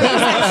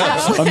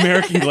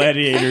 American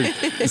Gladiator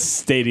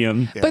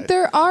Stadium. But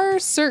there are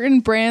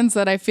certain brands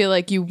that I feel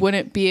like you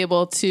wouldn't be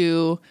able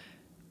to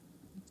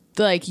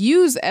like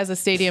use as a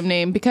stadium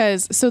name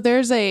because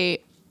there's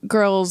a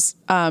girls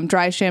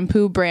dry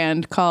shampoo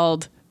brand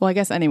called, well, I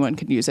guess anyone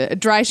could use it. A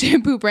dry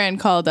shampoo brand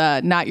called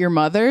Not Your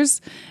Mother's.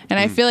 And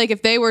I feel like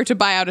if they were to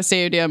buy out a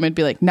stadium, it'd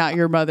be like Not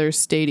Your Mother's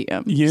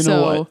Stadium. You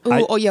know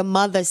what? Ooh, or your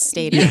mother's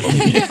stadium.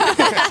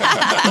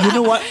 You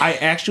know what? I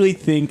actually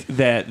think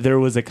that there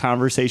was a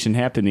conversation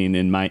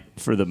happening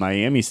for the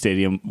Miami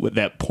Stadium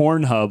that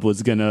Pornhub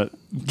was gonna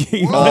put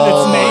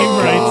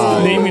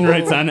its naming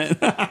rights on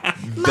it.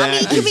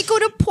 Mommy, can we go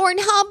to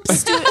Pornhub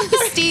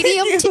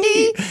Stadium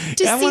today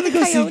to I see want the to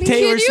go see Coyotes?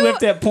 Taylor Can you-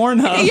 Swift at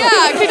Pornhub. Yeah,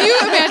 could you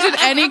imagine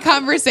any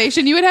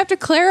conversation? You would have to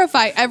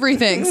clarify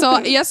everything. So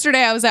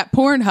yesterday I was at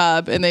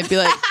Pornhub and they'd be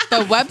like, the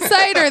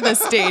website or the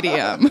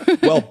stadium?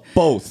 Well,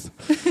 both.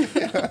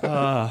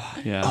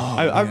 Yeah,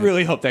 I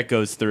really hope that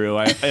goes through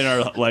in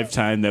our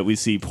lifetime that we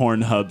see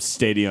Pornhub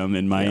Stadium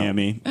in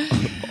Miami.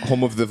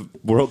 Home of the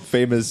world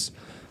famous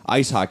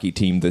ice hockey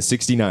team, the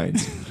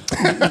 69s.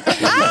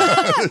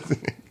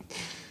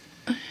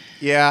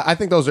 Yeah, I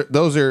think those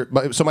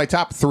are so my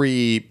top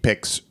 3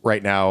 picks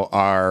right now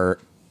are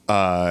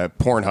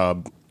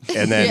Pornhub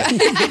and then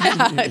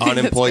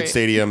Unemployed great.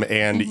 Stadium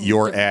and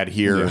your ad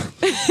here.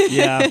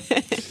 Yeah,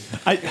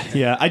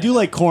 I do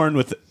like corn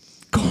with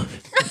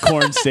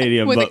corn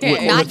stadium, With a but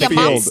K. Not your the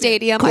mom's field.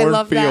 stadium. I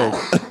love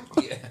that.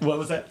 What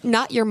was that?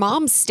 Not your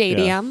mom's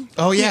stadium.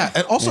 Oh yeah,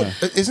 and also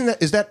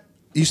is that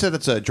you said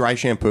that's a dry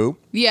shampoo?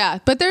 Yeah,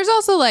 but there's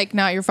also like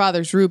Not Your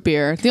Father's root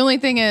beer. The only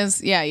thing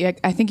is,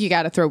 I think you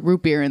got to throw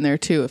root beer in there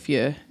too if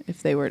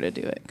they were to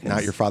do it. 'Cause-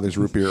 Not Your Father's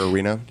Root Beer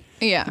Arena.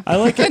 Yeah. I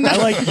like it. I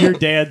like your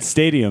dad's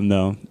stadium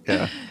though.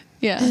 Yeah.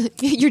 Yeah.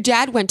 Your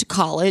dad went to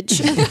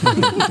college.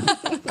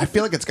 I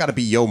feel like it's got to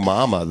be Yo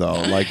Mama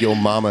though, like Yo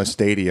Mama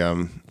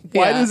Stadium.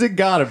 Why Yeah. does it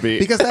gotta be?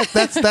 Because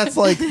that's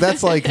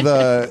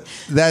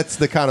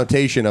the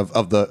connotation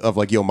of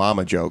like Yo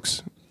Mama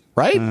jokes,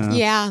 right?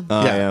 Yeah.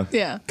 yeah.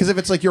 Yeah. Because if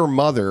it's like your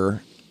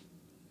mother,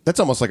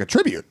 that's almost like a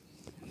tribute.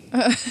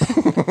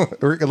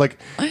 Or like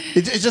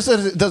it just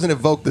doesn't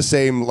evoke the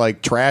same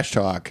like trash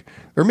talk,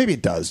 or maybe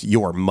it does.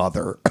 Your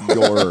mother.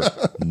 Your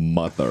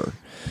mother.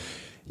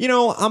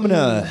 I'm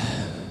gonna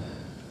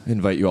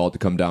invite you all to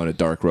come down a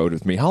dark road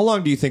with me. How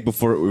long do you think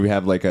before we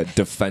have like a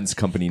defense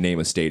company name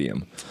a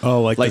stadium?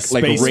 Oh, like the like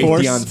Space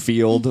Raytheon Force?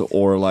 Field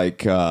or like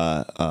do you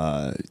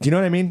know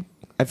what I mean?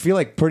 I feel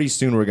like pretty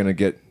soon we're gonna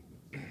get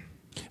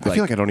I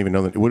feel like I don't even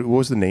know what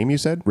was the name you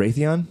said?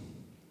 Raytheon.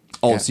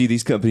 Oh, Yeah. see,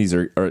 these companies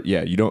are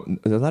you don't.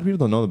 A lot of people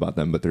don't know about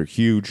them, but they're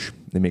huge.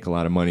 They make a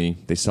lot of money.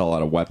 They sell a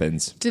lot of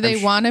weapons. Do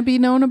they want to be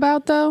known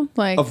about though?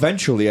 Like,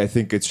 Eventually, I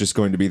think it's just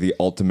going to be the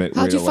ultimate.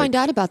 How'd way you to, find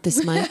out about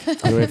this, Mike? How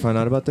did I find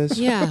out about this?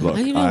 Yeah, Look,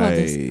 how do you know about I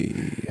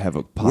this? have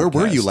a podcast Where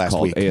were you last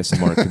called week?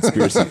 ASMR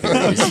Conspiracy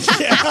Theories.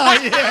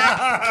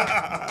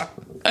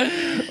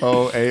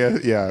 Oh,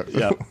 yeah.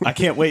 Yeah, I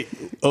can't wait.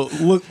 Oh,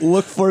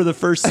 look for the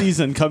first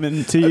season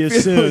coming to you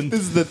soon.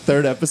 This is the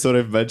 3rd episode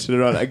I've mentioned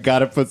it on. I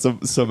gotta put some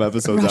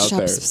episodes Russia.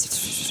 out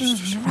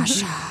there.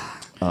 Russia.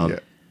 Yeah.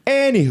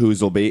 Any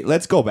whoozle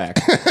let's go back.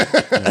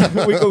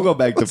 We go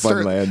back to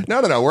Sure. Funland.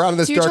 No. We're on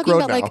this So you're dark talking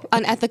road about now. like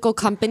unethical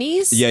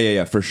companies?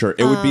 Yeah, for sure.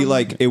 It would be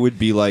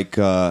like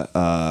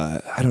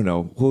I don't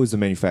know, who was the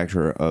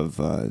manufacturer of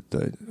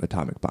the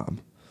atomic bomb?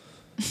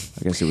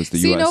 I guess it was the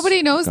see, US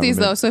nobody knows these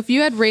though. government. So if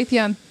you had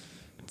Raytheon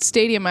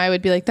Stadium, I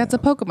would be like, that's a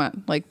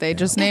Pokemon. Like they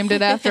just named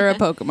it after a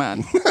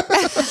Pokemon.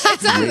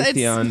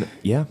 Raytheon,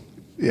 yeah.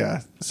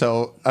 Yeah.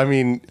 So I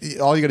mean,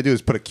 all you got to do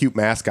is put a cute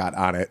mascot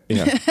on it.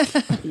 Yeah.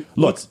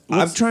 Look,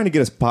 I'm trying to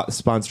get a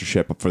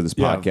sponsorship for this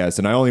Yeah. podcast,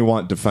 and I only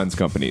want defense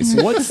companies.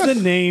 What's the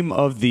name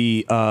of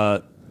the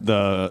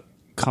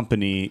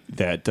company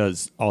that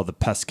does all the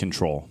pest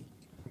control.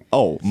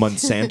 Oh,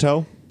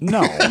 Monsanto?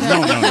 No.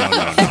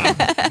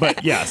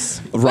 But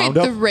yes, Wait,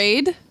 Roundup? the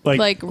raid?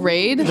 Like-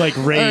 raid? like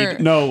raid. Or-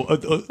 No,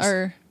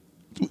 Or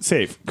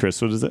safe.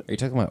 Chris, what is it? Are you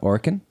talking about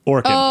Orkin?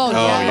 Orkin. oh,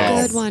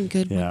 yeah. Good one.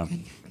 Good Yeah.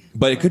 one.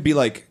 But it could be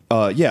like,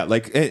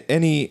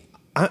 any.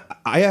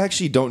 I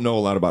actually don't know a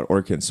lot about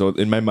Orkin, so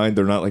in my mind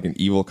they're not like an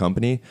evil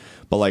company,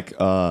 but like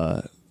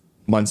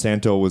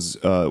Monsanto was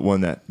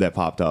one that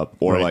popped up,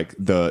 or Right. like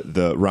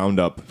the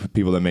Roundup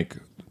people that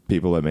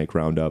make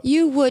Roundup.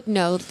 You would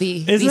know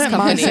these Isn't that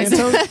companies.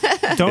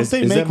 Monsanto? Don't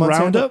they is make that Monsanto?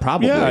 Roundup?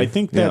 Probably. Yeah, I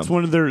think that's Yeah.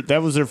 one of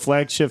that was their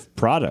flagship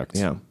product.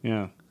 Yeah.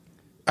 Yeah.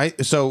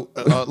 Let's The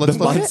look.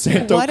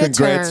 Monsanto, What a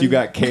congrats, turn. you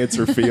got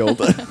cancer field.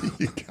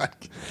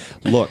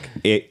 Look,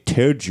 it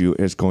told you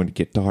it's going to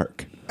get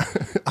dark.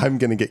 I'm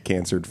gonna get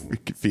cancered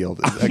field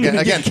again.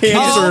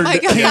 Oh my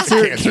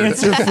God.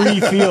 Cancer-free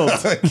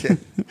fields.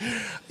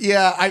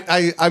 Yeah,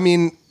 I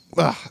mean,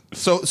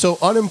 so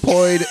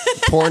unemployed,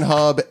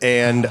 Pornhub,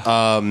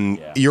 and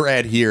your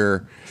ad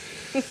here.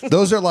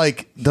 Those are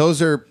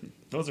Those are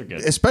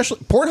good. especially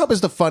Pornhub is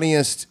the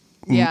funniest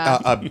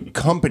Yeah.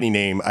 company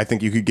name I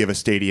think you could give a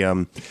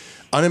stadium.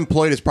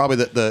 Unemployed is probably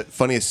the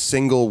funniest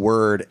single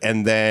word,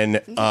 and then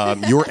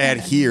your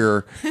ad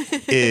here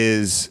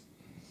is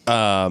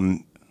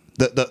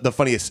the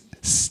funniest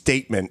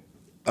statement,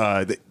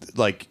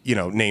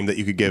 name that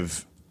you could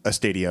give a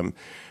stadium.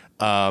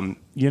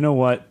 You know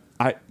what?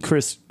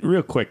 Chris,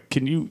 real quick,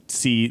 can you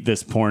see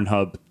this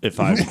Pornhub if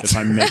I'm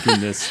making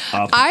this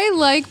up? I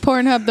like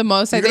Pornhub the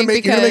most, You're I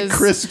think, gonna make because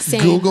Chris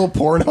Same. Google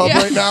Pornhub Yeah.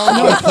 right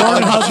now.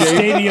 Pornhub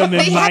Stadium in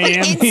They have Miami.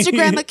 an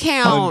Instagram On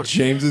account.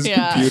 James's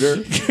Yeah.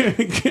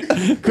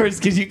 computer.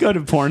 Chris, could you go to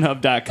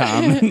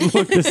Pornhub.com and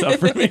look this up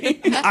for me?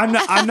 I'm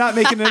not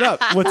making it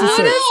up. What's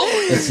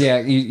it say? Yeah,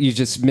 you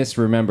just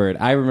misremembered.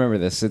 I remember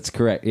this. It's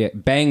correct. Yeah,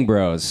 Bang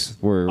Bros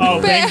were.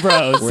 Oh, Bang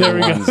Bros. were There the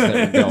we ones go. that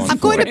were going I'm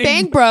going for to it.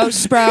 Bang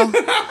Bros, bro.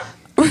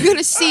 We're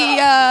gonna see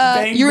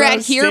you're at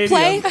Bros here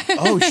Stadium. play.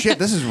 Oh shit!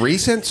 This is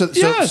recent. So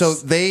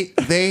Yes.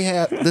 they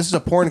have this is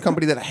a porn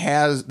company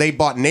that they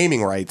bought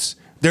naming rights.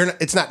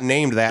 It's not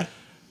named that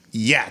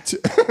yet,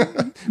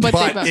 But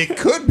but they- it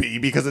could be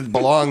because it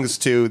belongs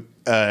to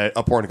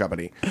a porn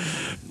company.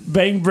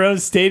 Bang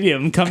Bros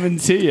Stadium coming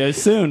to you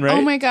soon, right?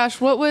 oh my gosh,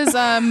 what was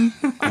I Wow.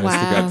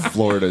 forgot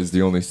Florida is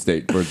the only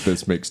state where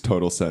this makes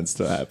total sense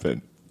to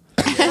happen.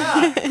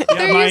 Yeah,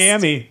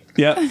 Miami.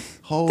 Yep.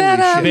 Holy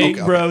Ta-da. shit! Bang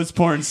Okay. Bros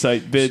porn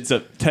site bids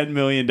up $10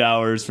 million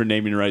for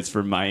naming rights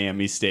for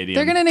Miami Stadium.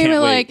 they're gonna name Can't it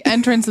wait. like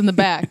entrance in the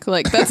back.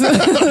 Like that's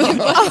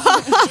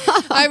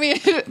I mean,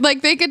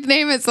 like they could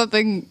name it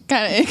something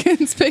kind of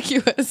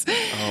inconspicuous.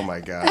 Oh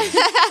my god.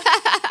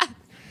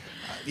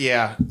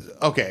 Yeah.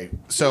 Okay.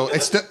 So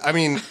it's still. I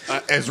mean,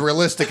 as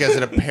realistic as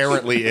it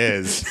apparently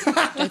is,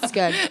 That's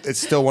good. it's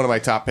still one of my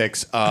top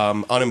picks.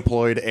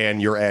 Unemployed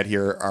and your ad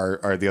here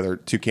are the other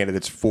two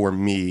candidates for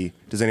me.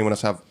 Does anyone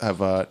else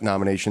have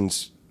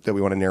nominations that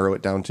we want to narrow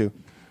it down to?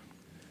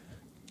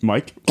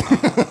 Mike?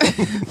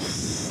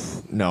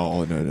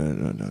 No.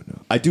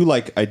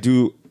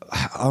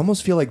 I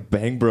almost feel like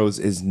Bang Bros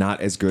is not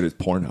as good as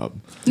Pornhub.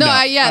 No,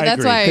 No, yeah, I that's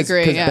agree. why I Because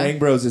agree. Yeah. Bang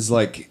Bros is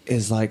like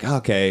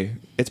okay,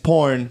 it's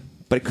porn,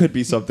 but it could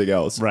be something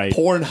else. Right.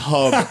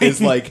 Pornhub is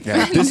like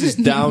this is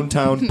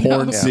downtown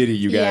porn city,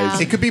 you guys.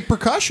 Yeah. It could be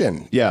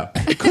percussion. Yeah,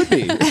 it could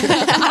be. It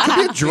could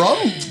be a drum.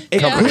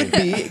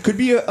 It could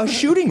be a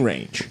shooting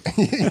range.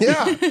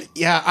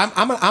 Yeah.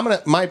 I'm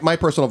gonna. My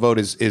personal vote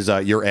is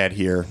your ad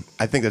here.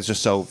 I think that's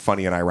just so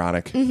funny and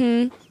ironic.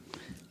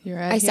 You're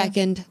right. I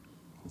second.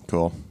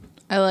 Cool.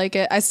 I like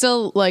it. I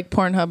still like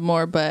Pornhub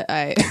more, but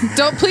I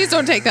please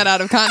don't take that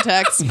out of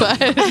context. But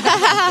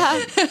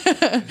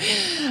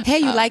Hey,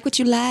 you like what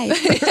you like.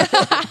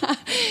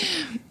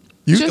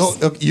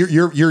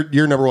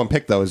 Your number one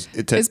pick though is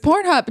it's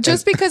Pornhub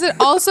just because it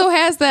also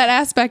has that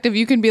aspect of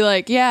you can be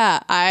like, yeah,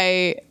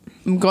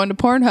 I'm going to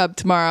Pornhub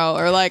tomorrow,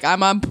 or like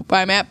I'm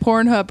at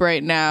Pornhub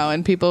right now,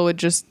 and people would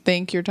just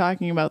think you're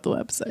talking about the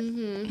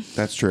website.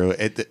 That's true.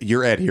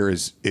 Your ad here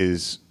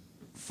is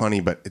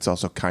funny, but it's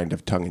also kind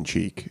of tongue in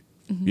cheek.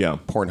 Yeah.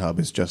 Pornhub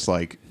is just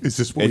like, is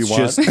this what It's you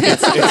want? just it's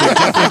a different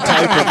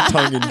type of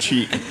tongue in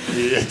cheek.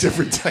 a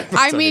different type of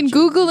I mean, tongue-in-cheek.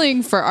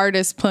 Googling for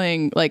artists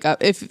playing like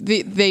if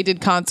they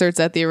did concerts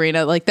at the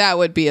arena, like that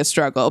would be a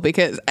struggle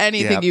because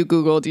anything Yeah. you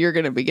Googled, you're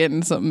going to be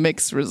getting some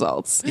mixed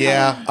results.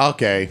 Yeah,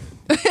 okay.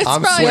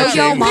 I'm probably Yo,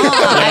 switching. mom,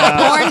 at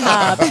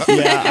Pornhub.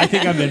 Yeah, I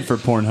think I'm in for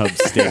Pornhub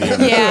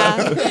Stadium.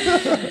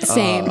 Yeah.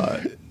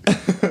 Same.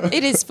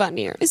 It is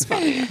funnier. It's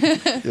funnier.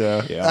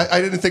 Yeah.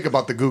 I didn't think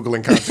about the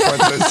Googling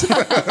consequences.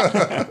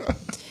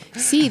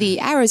 See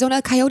the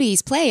Arizona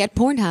Coyotes play at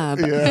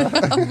Pornhub.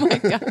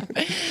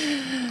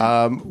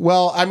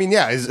 Well, I mean,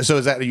 yeah. So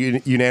is that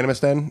unanimous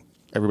then?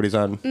 Everybody's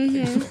on?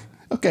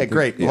 Okay,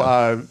 great.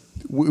 Well,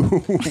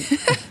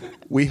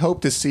 we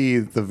hope to see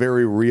the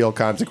very real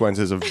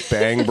consequences of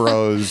Bang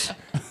Bros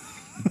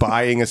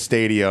buying a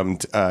stadium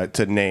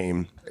to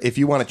name. If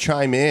you want to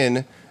chime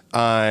in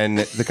on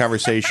the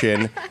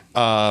conversation,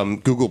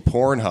 Google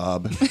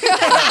Pornhub.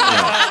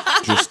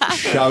 Just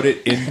shout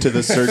it into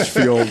the search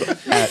field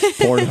at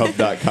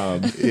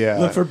Pornhub.com. Yeah.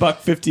 Look for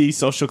Buck50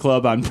 Social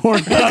Club on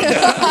Pornhub.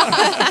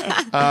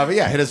 But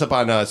yeah, hit us up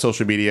on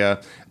social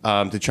media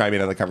to chime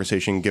in on the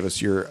conversation. Give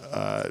us your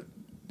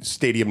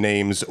stadium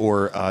names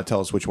or tell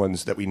us which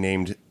ones that we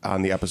named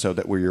on the episode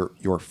that were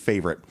your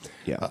favorite.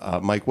 Yeah.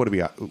 Mike, what do we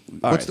got?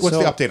 What's right,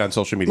 the so- update on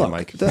social media, Look,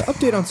 Mike? the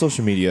update on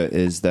social media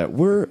is that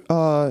we're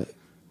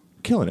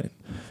killing it.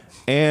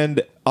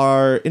 And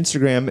our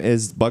Instagram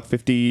is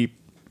Buck50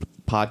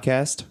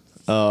 Podcast.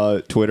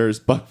 Twitter's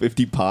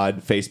Buck50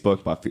 Pod.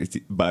 Facebook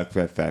Buck50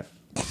 Buck50.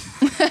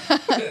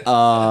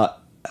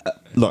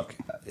 Look,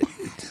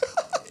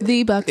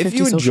 The Buck 50 if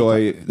you Social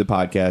enjoy the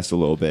podcast a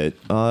little bit,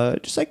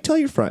 just like tell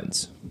your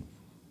friends.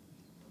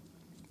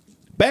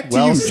 Back to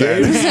Well you,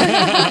 said.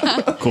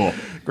 James. Cool.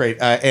 Great.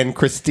 And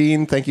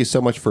Christine, thank you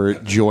so much for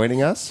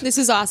joining us. This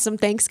is awesome.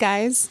 Thanks,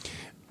 guys.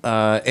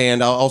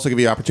 And I'll also give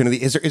you the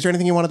opportunity. Is there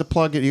anything you wanted to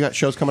plug? You got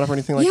shows coming up or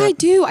anything like Yeah, that? I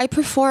do. I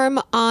perform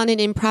on an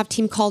improv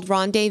team called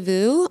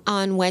Rendezvous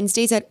on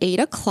Wednesdays at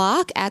 8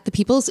 o'clock at the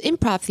People's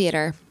Improv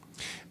Theater.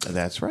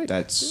 That's right.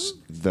 That's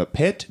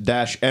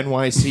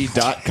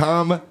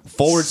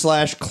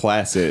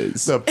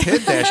thepit-nyc.com/classes. the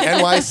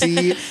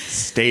Pit-NYC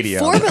Stadium.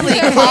 Formerly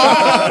called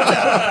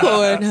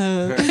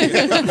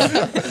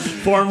Pornhub.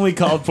 Formerly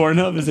called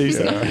Pornhub, as they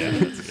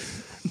said.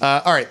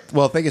 All right.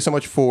 Well, thank you so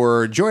much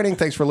for joining.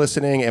 Thanks for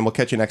listening, and we'll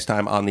catch you next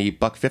time on the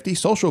Buck50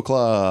 Social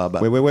Club.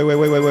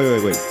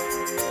 Wait.